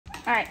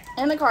right,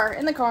 in the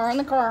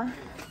car.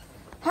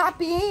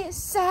 Happy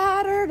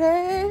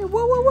Saturday. Woo,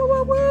 woo, woo,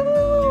 woo,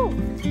 woo.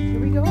 Here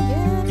we go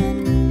again.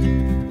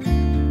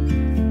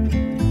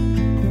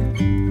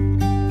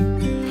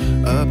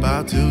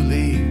 About to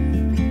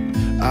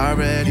leave,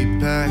 already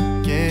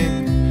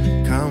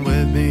packing. Come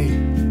with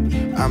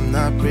me, I'm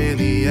not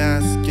really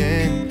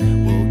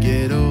asking. We'll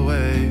get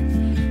away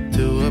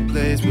to a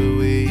place where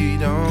we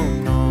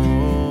don't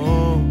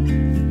know.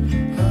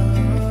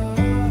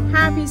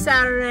 Happy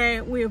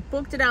Saturday. We have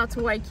booked it out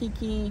to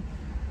Waikiki.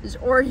 There's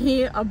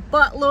already a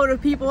buttload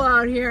of people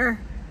out here.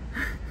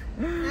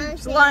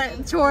 There's a lot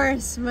of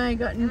tourists. My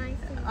goodness.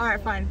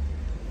 Alright, fine.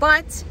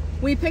 But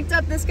we picked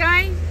up this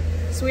guy,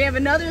 so we have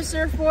another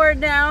surfboard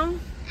now.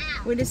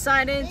 We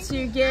decided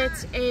to get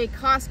a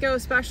Costco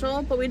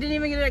special, but we didn't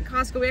even get it at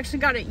Costco. We actually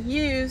got it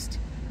used,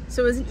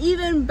 so it was an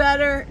even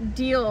better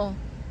deal,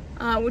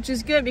 which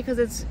is good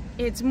because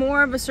it's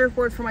more of a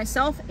surfboard for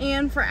myself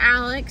and for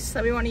Alex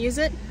that we want to use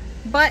it.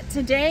 But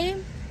today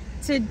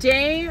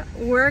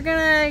we're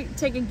gonna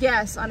take a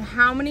guess on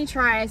how many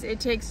tries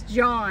it takes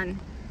John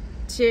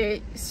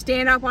to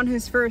stand up on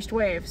his first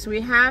wave. So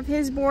we have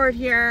his board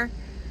here,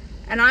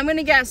 and I'm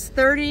gonna guess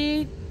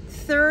 30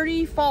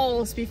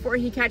 falls before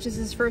he catches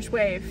his first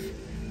wave.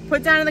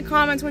 Put down in the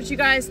comments what you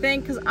guys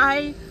think, because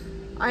I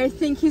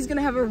think he's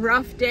gonna have a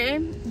rough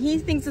day. He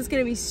thinks it's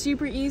gonna be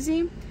super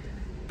easy,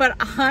 but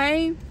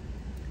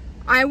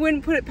I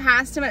wouldn't put it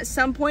past him at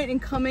some point in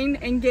coming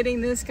and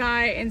getting this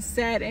guy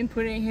instead and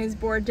putting his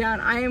board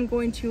down. I am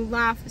going to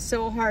laugh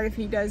so hard if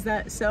he does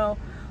that. So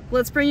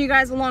let's bring you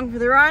guys along for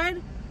the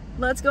ride.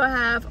 Let's go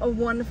have a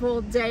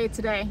wonderful day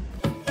today.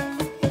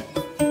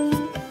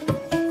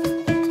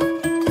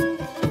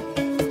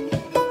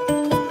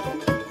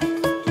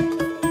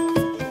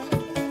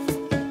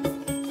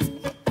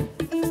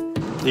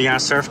 You gonna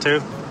surf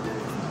too?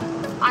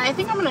 I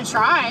think I'm gonna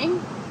try.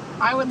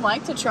 I would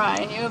like to try.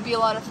 It would be a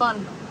lot of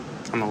fun.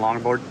 On the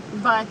longboard?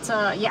 But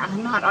yeah,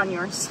 not on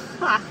yours.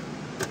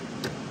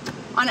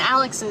 On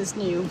Alex's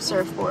new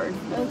surfboard.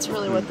 That's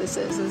really what this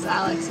is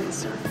Alex's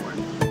surfboard.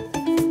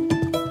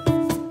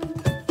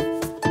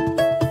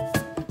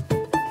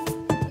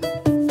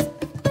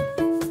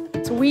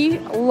 So we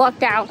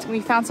lucked out. We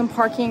found some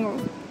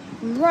parking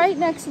right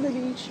next to the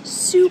beach.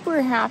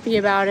 Super happy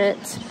about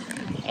it.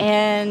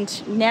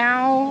 And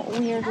now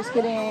we are just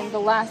getting the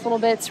last little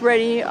bits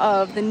ready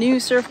of the new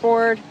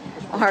surfboard,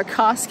 our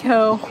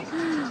Costco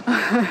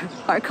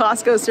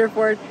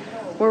surfboard.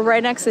 We're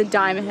right next to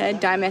Diamond Head.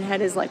 Diamond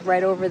Head is like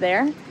right over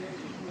there.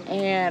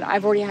 And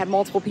I've already had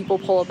multiple people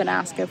pull up and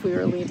ask if we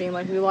were leaving.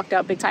 Like, we lucked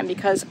out big time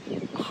because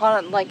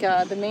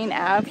the main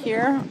Ave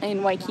here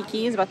in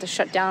Waikiki is about to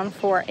shut down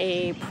for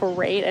a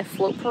parade, a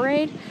float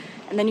parade.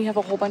 And then you have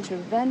a whole bunch of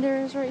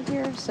vendors right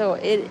here. So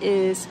it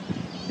is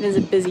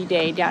a busy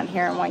day down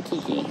here in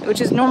Waikiki,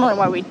 which is normally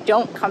why we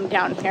don't come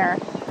down here.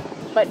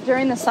 But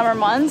during the summer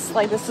months,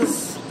 like this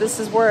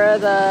is where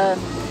the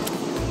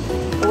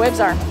waves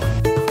are.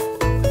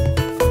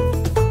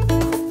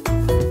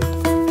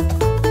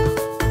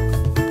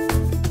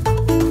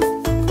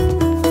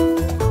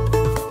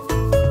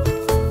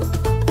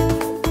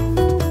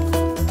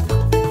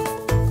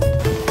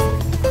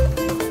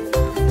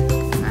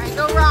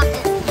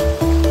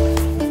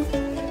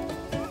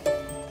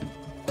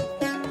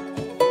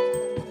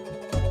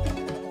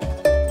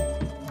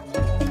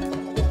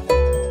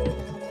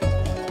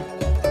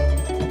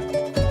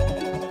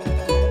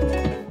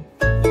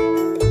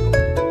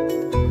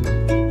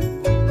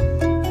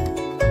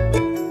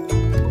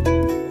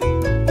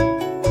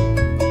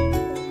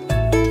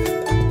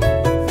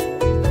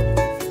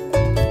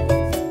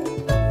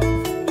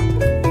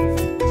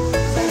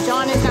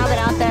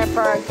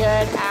 For a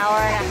good hour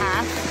and a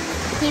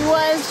half. He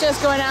was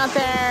just going out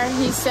there,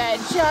 he said,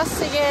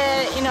 just to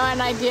get, an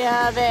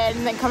idea of it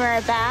and then come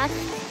right back.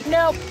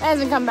 Nope,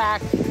 hasn't come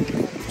back.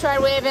 Tried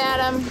waving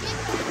at him.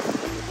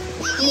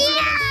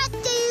 Yeah,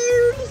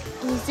 dude!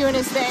 He's doing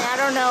his thing. I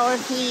don't know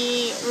if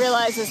he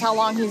realizes how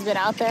long he's been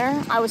out there.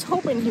 I was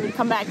hoping he would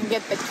come back and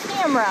get the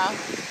camera,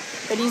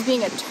 but he's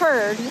being a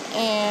turd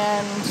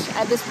and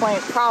at this point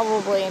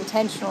probably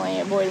intentionally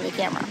avoiding the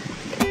camera.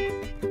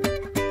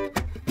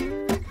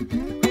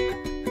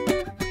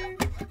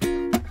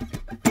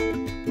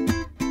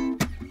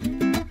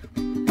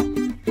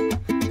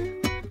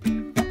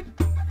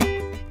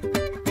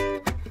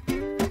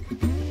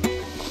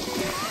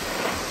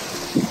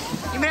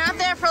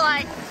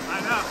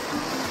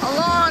 A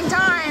long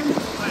time.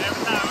 Like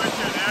every time I went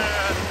to an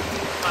area,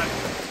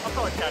 I'll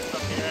probably catch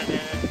stuff here and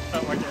there.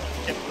 But we're just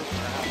getting loose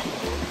around.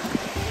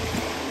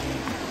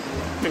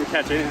 Couldn't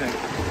catch anything.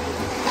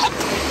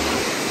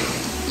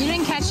 You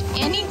didn't catch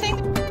anything?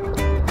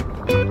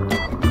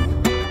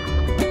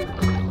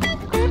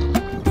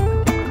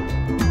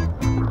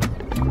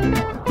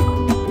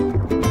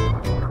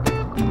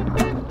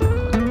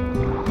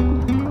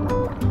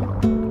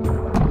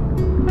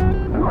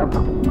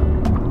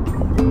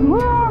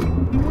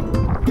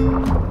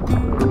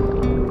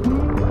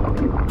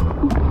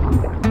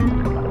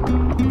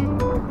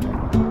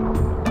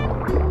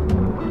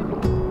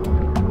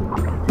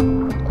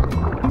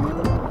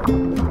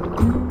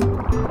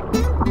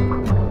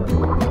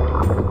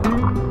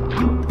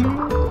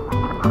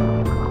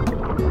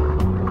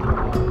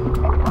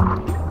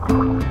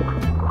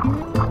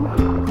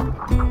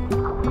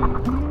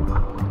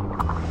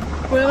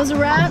 Well, it was a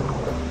wrap.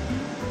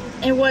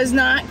 It was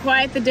not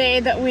quite the day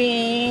that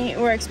we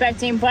were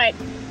expecting, but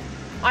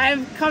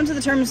I've come to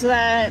the terms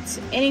that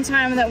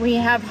anytime that we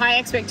have high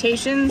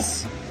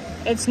expectations,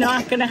 it's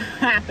not gonna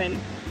happen.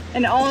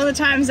 And all the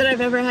times that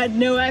I've ever had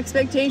no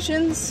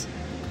expectations,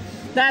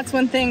 that's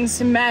when things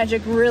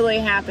magic really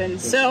happen.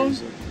 So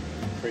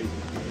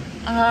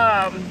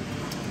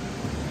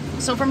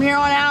so from here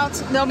on out,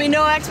 there'll be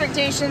no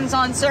expectations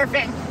on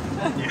surfing.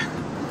 Yeah.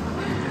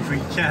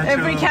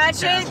 If we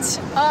catch it,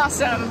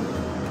 awesome.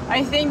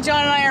 I think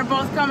John and I are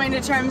both coming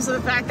to terms with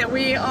the fact that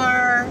we've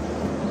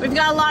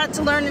got a lot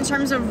to learn in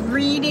terms of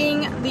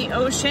reading the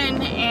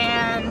ocean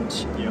and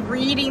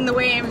reading the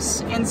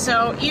waves. And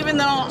so even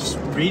though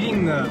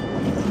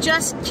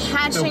just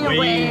catching a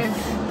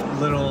wave,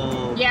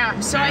 little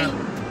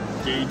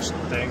gauge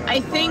thing.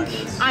 I think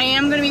I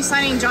am going to be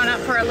signing John up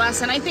for a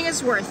lesson. I think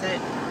it's worth it.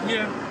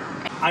 Yeah.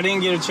 I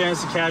didn't get a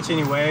chance to catch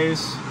any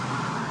waves,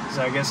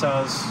 so I guess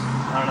I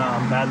don't know,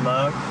 I'm bad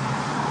luck.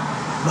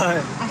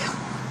 But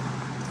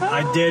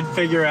I did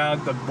figure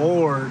out the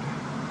board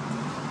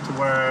to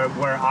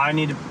where I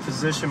need to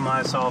position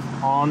myself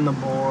on the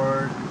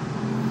board.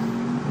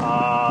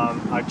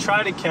 I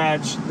tried to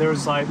catch, there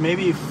was like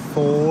maybe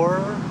 4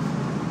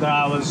 that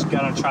I was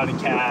gonna try to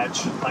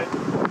catch. Like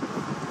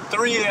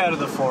 3 out of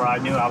the 4 I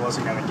knew I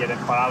wasn't gonna get it,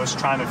 but I was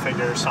trying to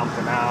figure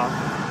something out.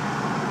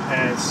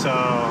 And so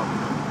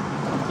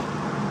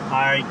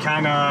I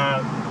kind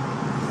of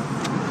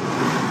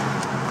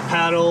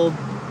paddled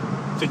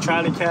to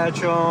try to catch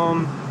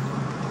them,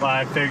 but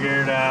I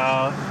figured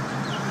out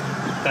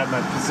that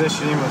my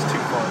positioning was too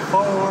far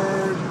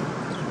forward.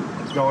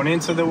 I was going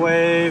into the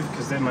wave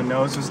because then my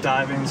nose was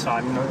diving, so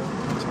I knew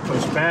to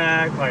push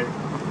back. Like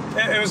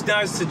it was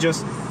nice to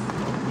just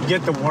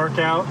get the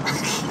workout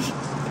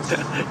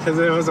because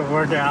it was a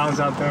workout. I was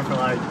out there for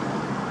like,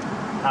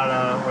 I don't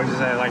know, what did you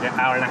say, like an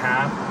hour and a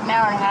half? An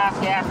hour and a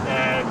half, yeah.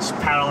 And just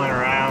paddling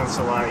around,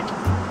 so like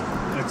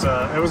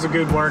it was a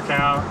good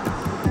workout.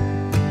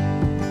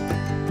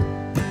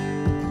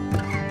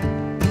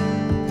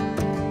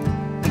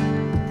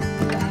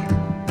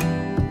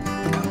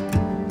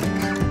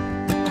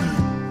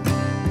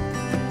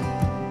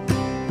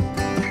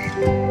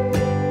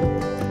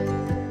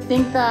 I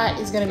think that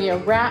is going to be a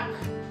wrap.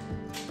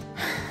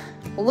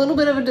 A little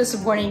bit of a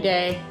disappointing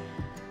day.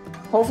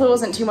 Hopefully it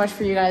wasn't too much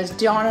for you guys.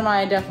 John and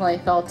I definitely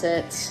felt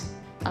it.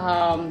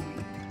 I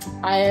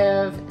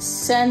have,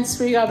 since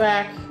we got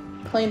back,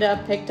 cleaned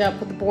up, picked up,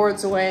 put the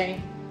boards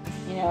away.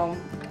 You know,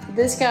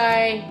 this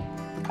guy,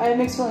 I had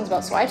mixed feelings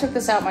about. So I took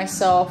this out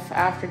myself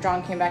after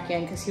John came back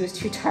in because he was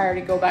too tired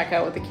to go back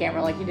out with the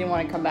camera. Like he didn't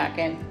want to come back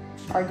in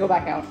or go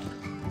back out.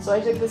 So I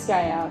took this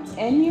guy out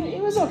and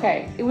it was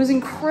okay. It was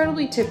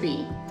incredibly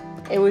tippy.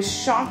 It was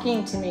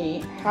shocking to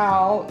me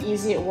how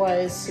easy it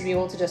was to be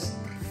able to just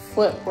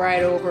flip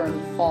right over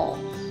and fall.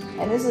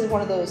 And this is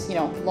one of those, you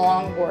know,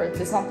 long boards.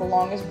 It's not the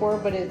longest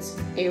board, but it's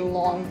a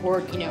long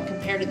board, you know,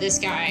 compared to this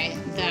guy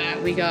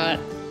that we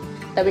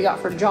got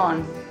for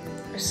John.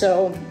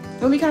 So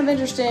it'll be kind of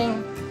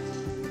interesting,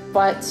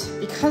 but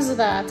because of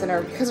that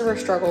and because of our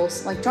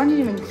struggles, like John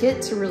didn't even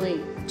get to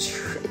really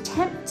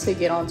attempt to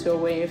get onto a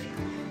wave.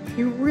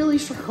 He really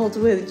struggled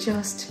with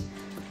just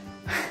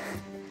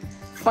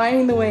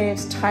finding the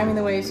waves, timing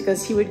the waves,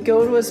 because he would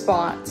go to a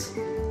spot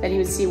that he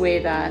would see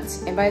wave at,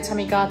 and by the time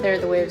he got there,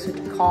 the waves would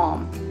be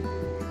calm.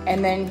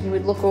 And then he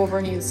would look over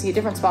and he would see a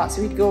different spot,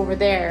 so he'd go over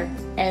there,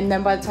 and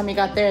then by the time he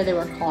got there, they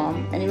were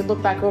calm. And he would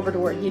look back over to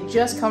where he'd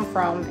just come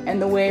from,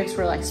 and the waves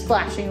were like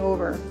splashing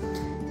over.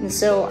 And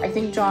so I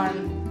think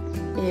John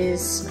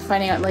is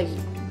finding out, like,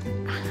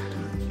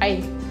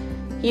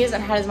 he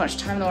hasn't had as much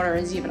time in the water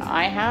as even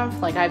I have.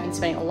 Like, I've been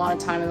spending a lot of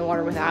time in the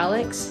water with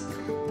Alex.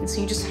 And so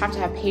you just have to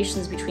have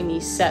patience between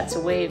these sets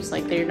of waves.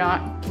 Like, they're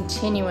not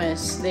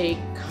continuous. They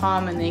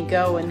come and they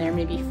go, and there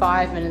may be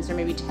 5 minutes or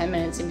maybe 10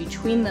 minutes in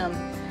between them.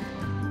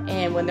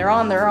 And when they're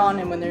on,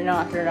 and when they're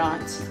not, they're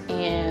not.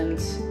 And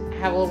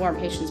have a little more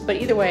patience. But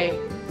either way,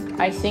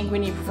 I think we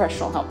need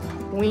professional help.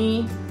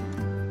 We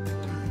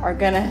are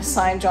gonna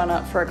sign John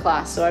up for a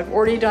class. So I've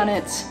already done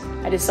it.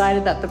 I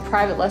decided that the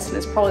private lesson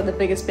is probably the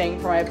biggest bang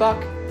for my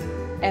buck,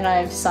 and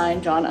I've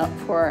signed John up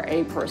for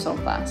a personal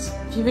class.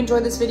 If you've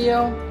enjoyed this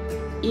video,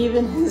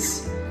 even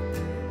as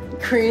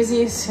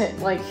crazy as it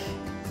like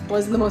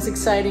wasn't the most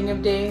exciting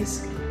of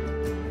days,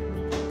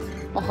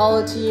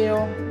 mahalo to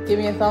you. Give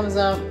me a thumbs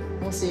up.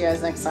 We'll see you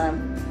guys next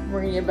time.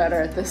 We're gonna get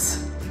better at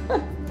this.